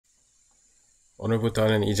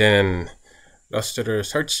오늘부터는 이제는 러스트를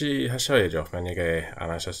설치하셔야죠. 만약에 안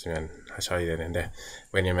하셨으면 하셔야 되는데,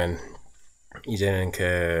 왜냐면 이제는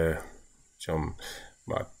좀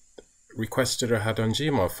리퀘스트를 하든지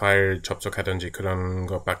파일 접속하든지 그런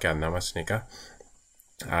것밖에 안 남았으니까,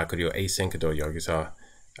 그리고 asyncs도 여기서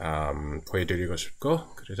보여드리고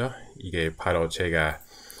싶고, 그래서 이게 바로 제가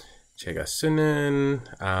쓰는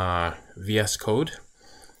VS 코드,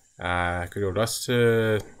 그리고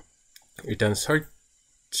러스트 일단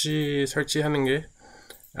설치하는 게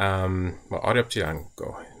어렵지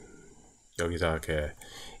않고, 여기서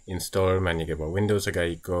인스톨 만약에 윈도우즈가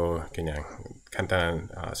있고 그냥 간단한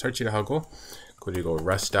설치를 하고, 그리고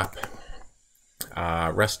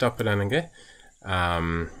Rustup라는 게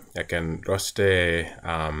약간 러스트의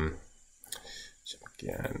잠깐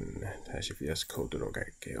다시 VS 코드로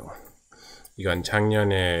갈게요. 이건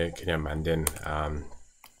작년에 그냥 만든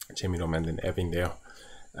재미로 만든 앱인데요.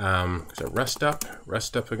 그래서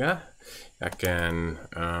Rustup가 약간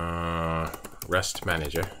Rust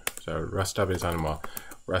Manager. So Rustup에서는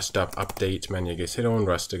Rustup update, 만약에 새로운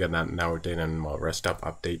Rust가 나올 때는 Rustup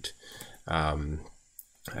update,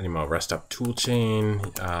 아니면 Rustup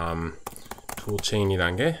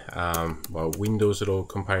toolchain이란 게 윈도우스로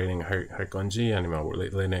컴파일링 할 건지, 아니면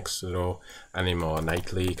리눅스로, 아니면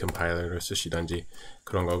nightly 컴파일러를 쓰시던지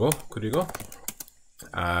그런 거고, 그리고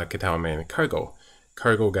그 다음에는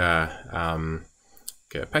cargo가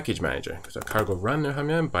패키지 매니저. 그래서 cargo run을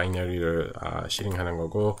하면 바이너리를 실행하는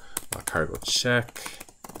거고, cargo check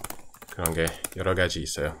그런 게 여러 가지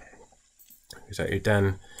있어요. 그래서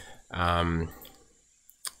일단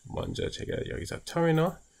먼저 제가 여기서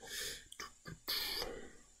터미널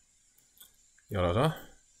열어서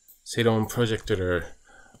새로운 프로젝트를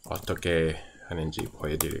어떻게 하는지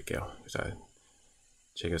보여드릴게요. 그래서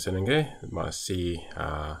제가 쓰는 게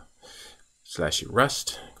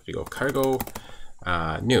C/Rust, 그리고 cargo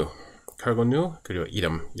new 그리고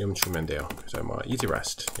이름 주면 돼요. 그래서 easy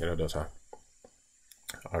Rust 예를 들어서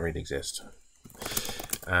already exist,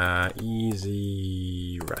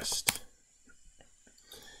 easy Rust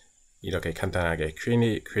이렇게 간단하게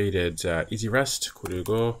created easy Rust.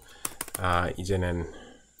 그리고 이제는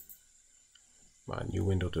new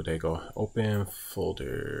window도 되고 open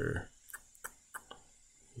folder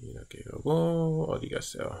이렇게 하고, 어디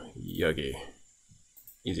갔어요? 여기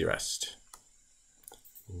easy Rust.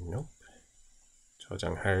 Nope.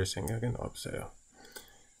 저장할 생각은 없어요.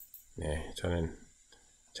 네, 저는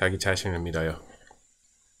자기 자신을 믿어요.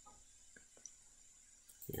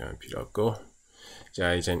 이건 필요 없고,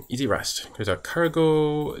 자, 이젠 easy Rust. 그래서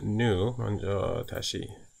cargo new 먼저 다시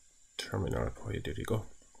터미널 보여드리고,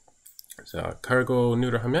 그래서 cargo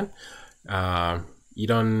new를 하면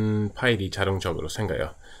이런 파일이 자동적으로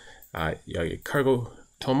생겨요. 여기 cargo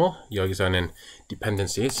tomo, 여기서는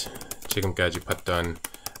dependencies, 지금까지 봤던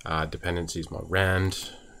dependencies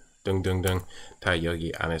rand 등등등 다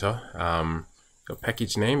여기 안에서,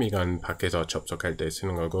 패키지 네임 이건 밖에서 접속할 때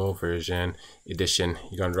쓰는 거고, version, edition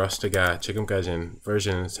이건 Rust가 지금까지는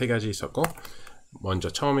version 3가지 있었고, 먼저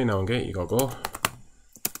처음에 나온 게 이거고,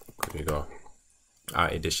 그리고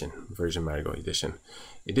edition, version 말고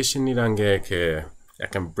edition이란 게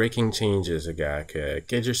약간 breaking changes가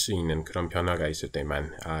깨질 수 있는 그런 변화가 있을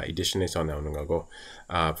때만 edition에서 나오는 거고,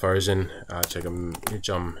 version 지금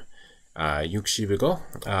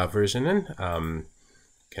 1.60이고 version은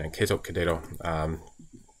그냥 계속 그대로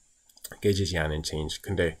깨지지 않은 change.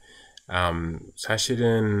 근데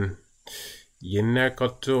사실은 옛날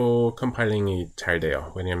것도 컴파일링이 잘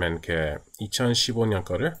돼요. 왜냐면 2015년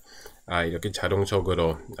거를 이렇게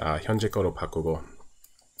자동적으로 현재 거로 바꾸고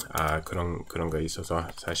그런 거 있어서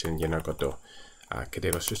사실 옛날 것도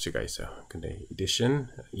그대로 쓸 수가 있어요. 근데 edition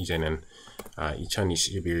이제는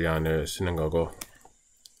 2021년을 쓰는 거고,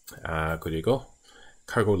 그리고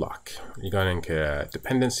cargo lock 이거는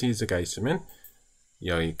dependencies가 있으면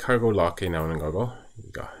여기 cargo lock에 나오는 거고,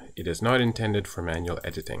 이거 it is not intended for manual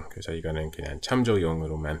editing. 그래서 이거는 그냥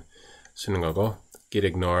참조용으로만 쓰는 거고, git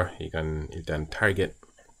ignore 이건 일단 target,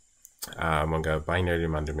 뭔가 바이너리를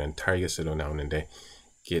만들면 target으로 나오는데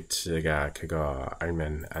git가 그거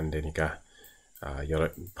알면 안 되니까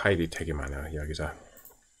여러 파일이 되게 많아요 여기서.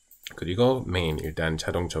 그리고 main 일단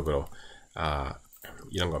자동적으로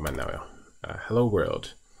이런 것만 나와요. hello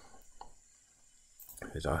world.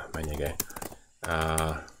 그래서 만약에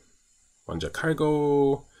먼저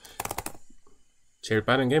cargo 제일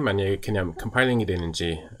빠른 게, 만약에 그냥 컴파일링이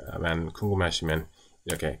되는지만 궁금하시면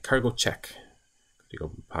이렇게 cargo check,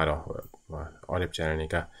 그리고 바로 어렵지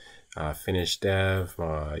않으니까 finish dev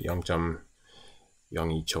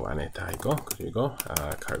 0.02초 안에 다 있고, 그리고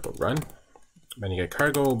cargo run. 만약에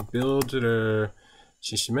cargo build를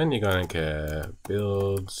치시면 이거는 이렇게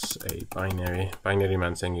builds a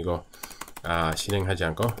binary만 생기고 실행하지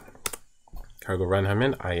않고 결국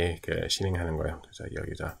run하면 아예 그 실행하는 거예요. 그래서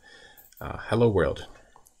여기서 hello world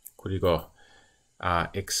그리고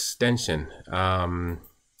extension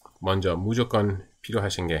먼저 무조건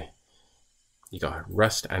필요하신 게 이거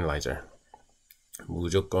Rust Analyzer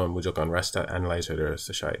무조건 Rust Analyzer를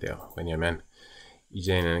쓰셔야 돼요. 왜냐면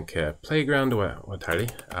이제는 그 playground와 달리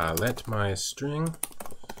let my string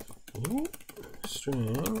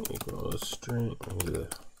equals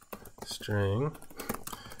string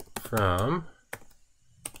from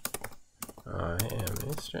I am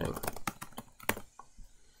a string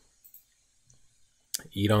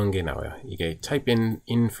이런 게 나와요. 이게 type in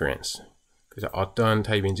inference 그래서 어떤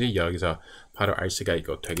타입인지 여기서 바로 알 수가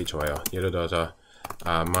있고 되게 좋아요. 예를 들어서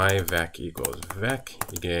my vec equals vec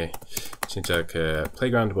이게 진짜 그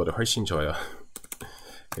playground보다 훨씬 좋아요.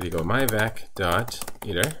 그리고 my vec dot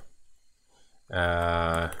iter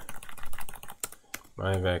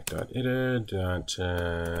my vec dot iter dot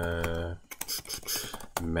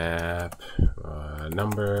map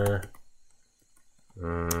number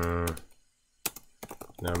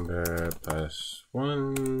plus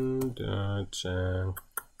 1 dot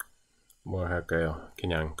뭐 할까요?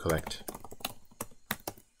 그냥 collect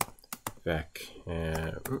vec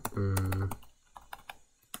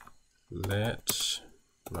let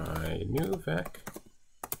my new vec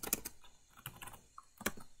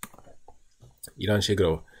이런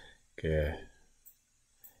식으로 그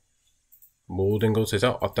모든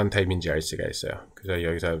곳에서 어떤 타입인지 알 수가 있어요. 그래서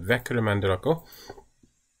여기서 vec를 만들었고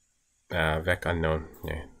vec unknown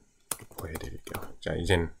보여드릴게요. 자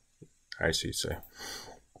이젠 알 수 있어요.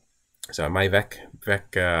 그래서 my vec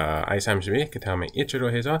i32 그 다음에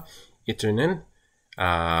it로 해서 it는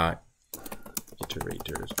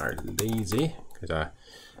iterators are lazy 그래서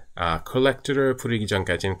collector를 부르기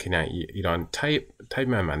전까지는 그냥 이런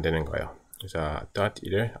타입만 만드는 거예요. 그래서 dot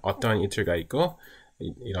iter 어떤 iter가 있고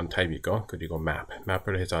이런 타입이 있고 그리고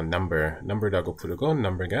map을 해서 number라고 부르고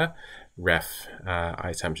number가 ref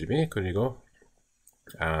i32 그리고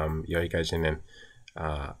여기까지는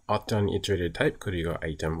어떤 iterated type 그리고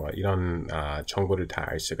item 뭐 이런 정보를 다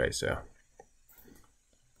알 수가 있어요.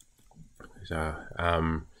 그래서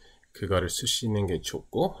그거를 쓰시는 게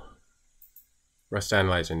좋고 Rust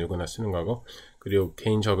Analyzer 누구나 쓰는 거고 그리고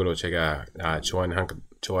개인적으로 제가 좋아하는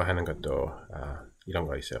것도 이런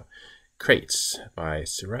거 있어요. Crates by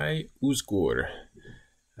Sarai Uzgur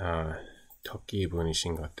터키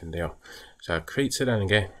분이신 것 같은데요. 자, Crates라는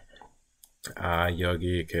게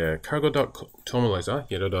여기 그 cargo.toml에서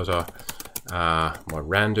예를 들어서 뭐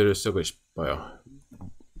rand를 쓰고 싶어요.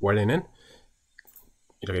 원래는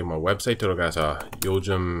이렇게 뭐 웹사이트로 가서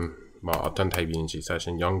요즘 뭐 어떤 타입인지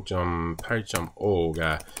사실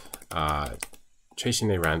 0.8.5가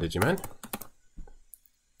최신의 란드지만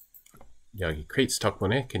여기 crates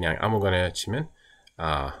덕분에 그냥 아무거나 치면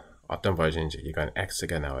어떤 버전인지 이건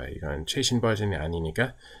X가 나와요. 이건 최신 버전이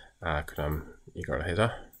아니니까 그럼 이걸 해서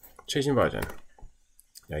최신 버전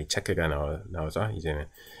여기 체크가 나와서 이제는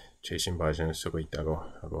최신 버전을 쓰고 있다고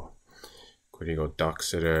하고 그리고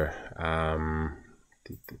docs를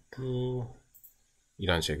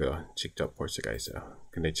이런 식으로 직접 볼 수가 있어요.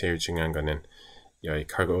 근데 제일 중요한 거는 여기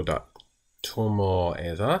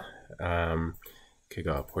cargo.toml에서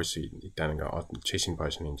그거 볼 수 있다는 거 어떤 최신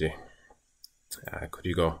버전인지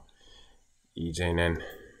그리고 이제는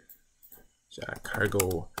자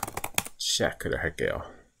cargo check를 할게요.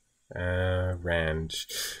 rand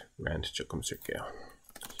조금 쓸게요.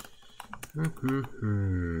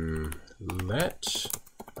 let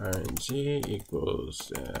rng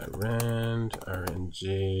equals rand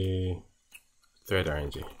rng thread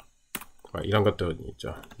rng 이런 것도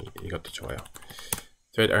있죠. 이것도 좋아요.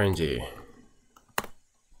 thread rng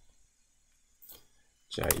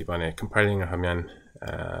자 이번에 컴파일링을 하면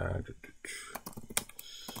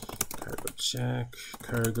cargo check,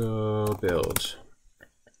 cargo build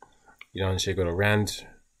이런 식으로 rand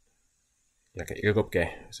약간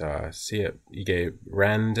 7개 그래서 이게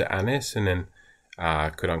rand 안에 쓰는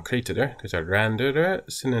그런 크레이트들 그래서 rand를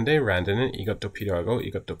쓰는데 rand는 이것도 필요하고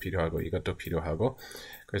이것도 필요하고 이것도 필요하고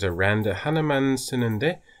그래서 rand 하나만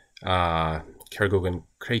쓰는데 결국은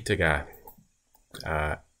크레이트가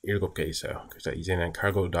 7개 있어요. 그래서 이제는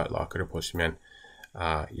cargo.log를 보시면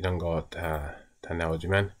이런 거 다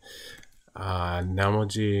나오지만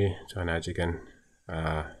나머지 전 아직은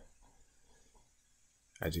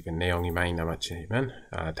내용이 많이 남았지만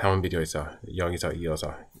다음 비디오에서 여기서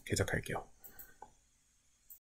이어서 계속할게요.